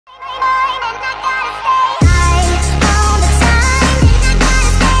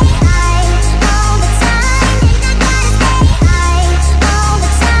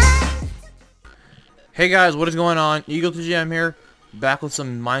Hey guys, what is going on? Eagle2GM here, back with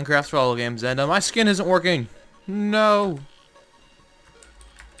some Minecraft survival games, and my skin isn't working. No.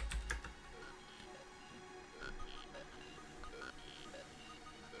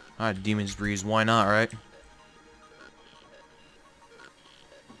 Alright, Demon's Breeze, why not, right?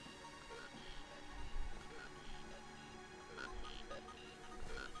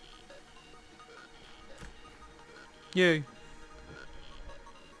 Yay.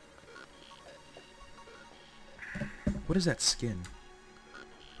 What is that skin?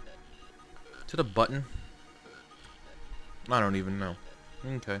 Is it a button? I don't even know.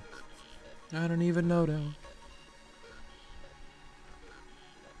 Okay. I don't even know though.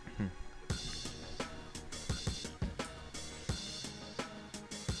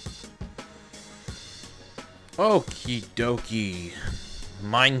 Okie dokie.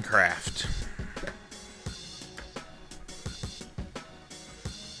 Minecraft.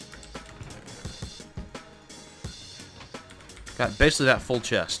 Got basically that full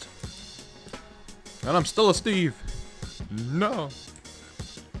chest. And I'm still a Steve. No.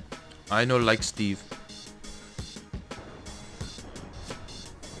 I know like Steve.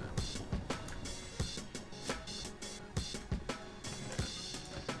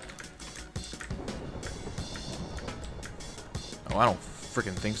 Oh, I don't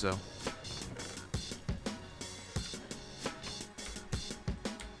freaking think so.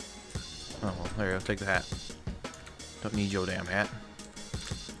 Oh, well, there you go. Take the hat. Don't need your damn hat.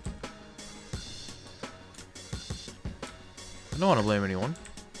 I don't want to blame anyone.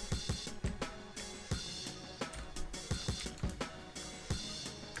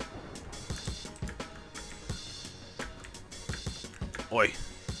 Oi.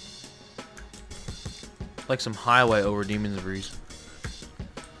 Like some highway over Demon's Breeze.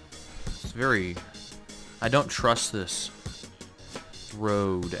 It's very... I don't trust this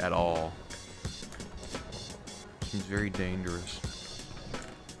road at all. Seems very dangerous.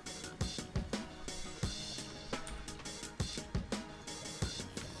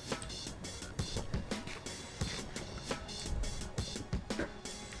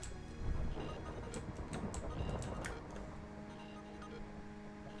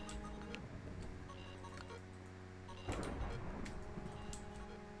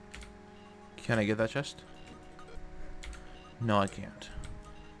 Can I get that chest? No, I can't.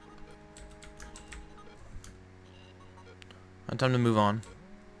 Time to move on.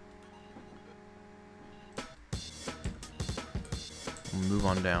 We'll move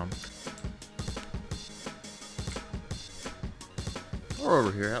on down. Or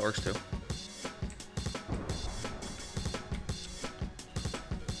over here, that works too.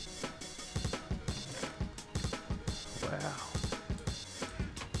 Wow.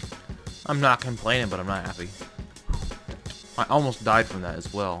 I'm not complaining, but I'm not happy. I almost died from that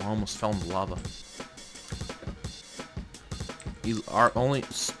as well. I almost fell in the lava. You are only...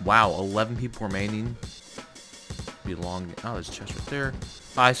 Wow, 11 people remaining. Be long... Oh, there's a chest right there.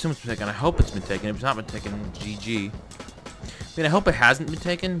 I assume it's been taken. I hope it's been taken. If it's not been taken, GG. I mean, I hope it hasn't been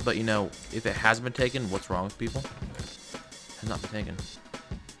taken, but, you know, if it has been taken, what's wrong with people? It has not been taken.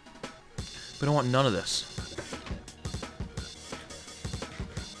 We don't want none of this.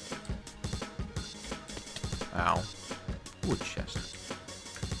 Ow. Ooh, a chest.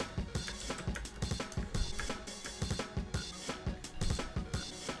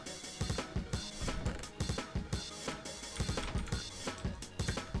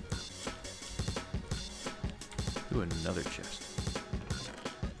 Ooh, another chest.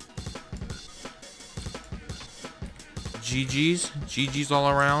 GG's all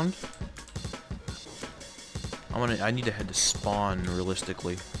around. I need to head to spawn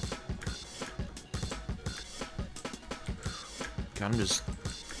realistically. God, I'm just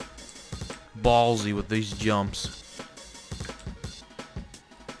ballsy with these jumps.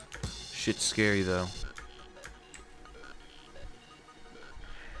 Shit's scary though.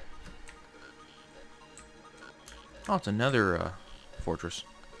 Oh, it's another fortress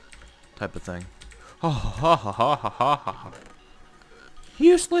type of thing. Ha ha ha ha ha ha ha ha.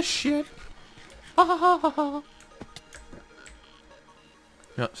 Useless shit. Ha ha ha ha ha.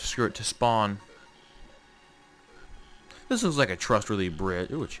 No, screw it, to spawn. This looks like a trustworthy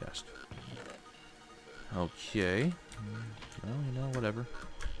bridge. Ooh, a chest. Okay. Well, you know, whatever.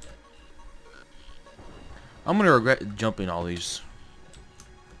 I'm gonna regret jumping all these.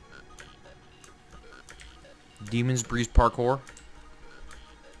 Demon's Breeze parkour.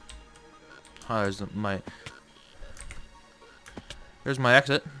 Oh, there's my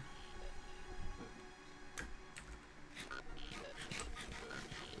exit.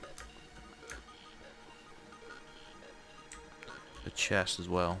 The chest as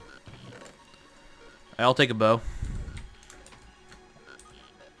well. I'll take a bow.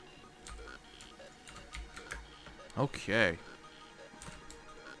 Okay.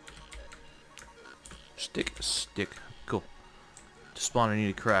 Stick. Cool. To spawn, I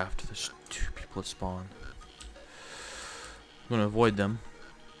need to craft. There's 2 people at spawn. I'm gonna avoid them.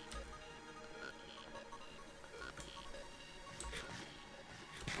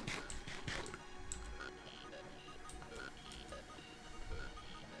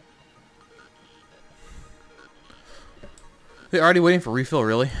 They're already waiting for refill,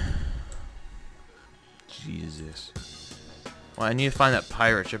 really? Jesus. Well, I need to find that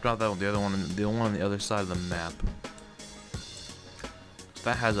pirate ship, not that one, the other one, the one on the other side of the map.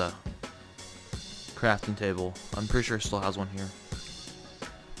 That has a crafting table. I'm pretty sure it still has one here.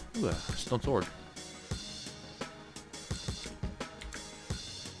 Ooh, a stone sword.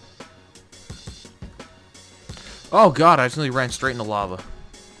 Oh god, I accidentally ran straight into lava.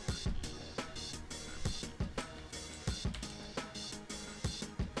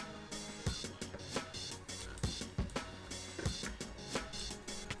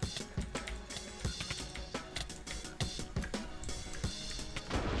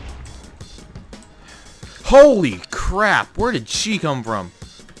 Holy crap! Where did she come from?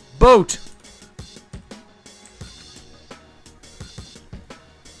 Boat!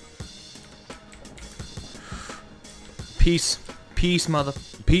 Peace. Peace, mother.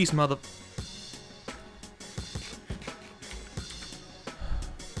 Peace, mother.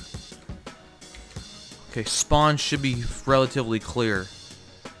 Okay, spawn should be relatively clear.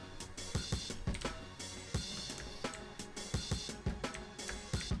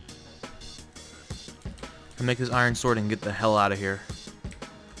 Make this iron sword and get the hell out of here.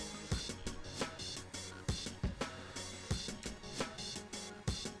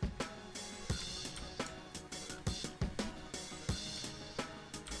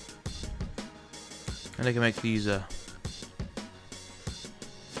 And I can make these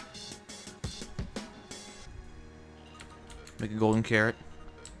make a golden carrot.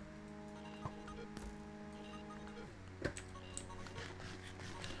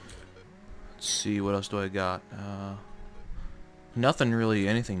 See, what else do I got? Nothing really,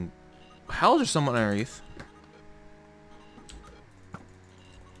 anything. How is there someone underneath?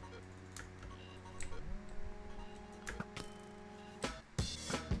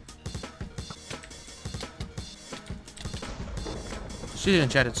 She's an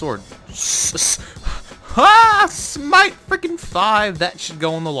enchanted sword. Ha! Smite freaking 5! That should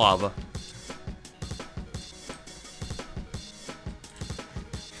go in the lava.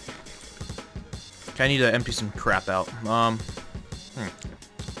 I need to empty some crap out. To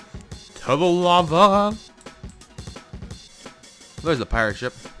the lava. There's the pirate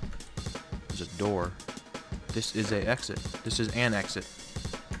ship. There's a door. This is a exit. This is an exit.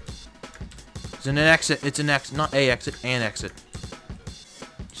 It's an exit. It's an exit, not a exit. An exit.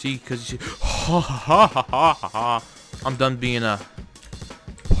 See, because you see. I'm done being a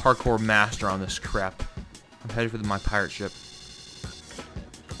parkour master on this crap. I'm headed for my pirate ship.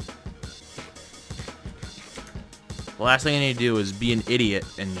 The last thing I need to do is be an idiot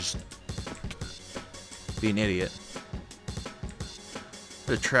and just be an idiot.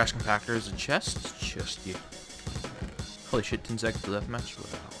 The trash compactor is a chest. Chesty. Holy shit, 10 seconds to deathmatch?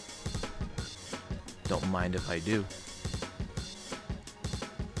 Wow. Don't mind if I do.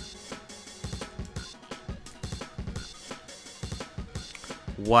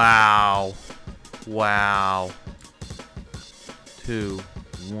 Wow. Wow. 2,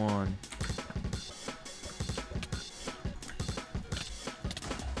 1.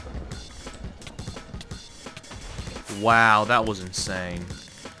 Wow, that was insane.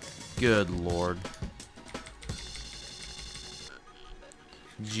 Good lord.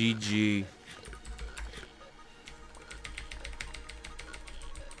 GG.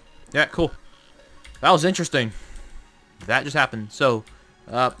 Yeah, cool. That was interesting. That just happened. So,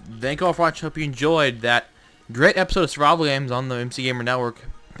 thank you all for watching. Hope you enjoyed that great episode of Survival Games on the MC Gamer Network,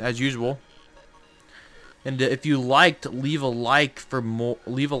 as usual. And if you liked, leave a like for more.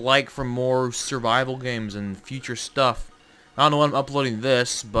 Leave a like for more survival games and future stuff. I don't know when I'm uploading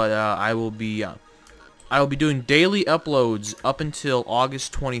this, but I will be doing daily uploads up until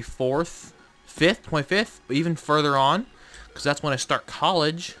August 24th, 25th, even further on, because that's when I start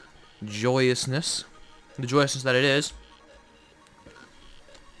college. Joyousness, the joyousness that it is.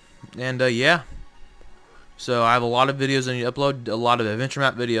 And yeah. So I have a lot of videos I need to upload, a lot of adventure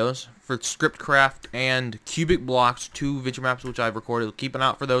map videos for Scriptcraft and Cubic Blocks, 2 adventure maps which I've recorded. Keep an eye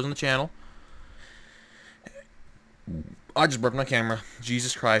out for those on the channel. I just broke my camera.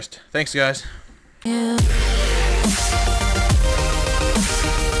 Jesus Christ. Thanks, guys. Yeah.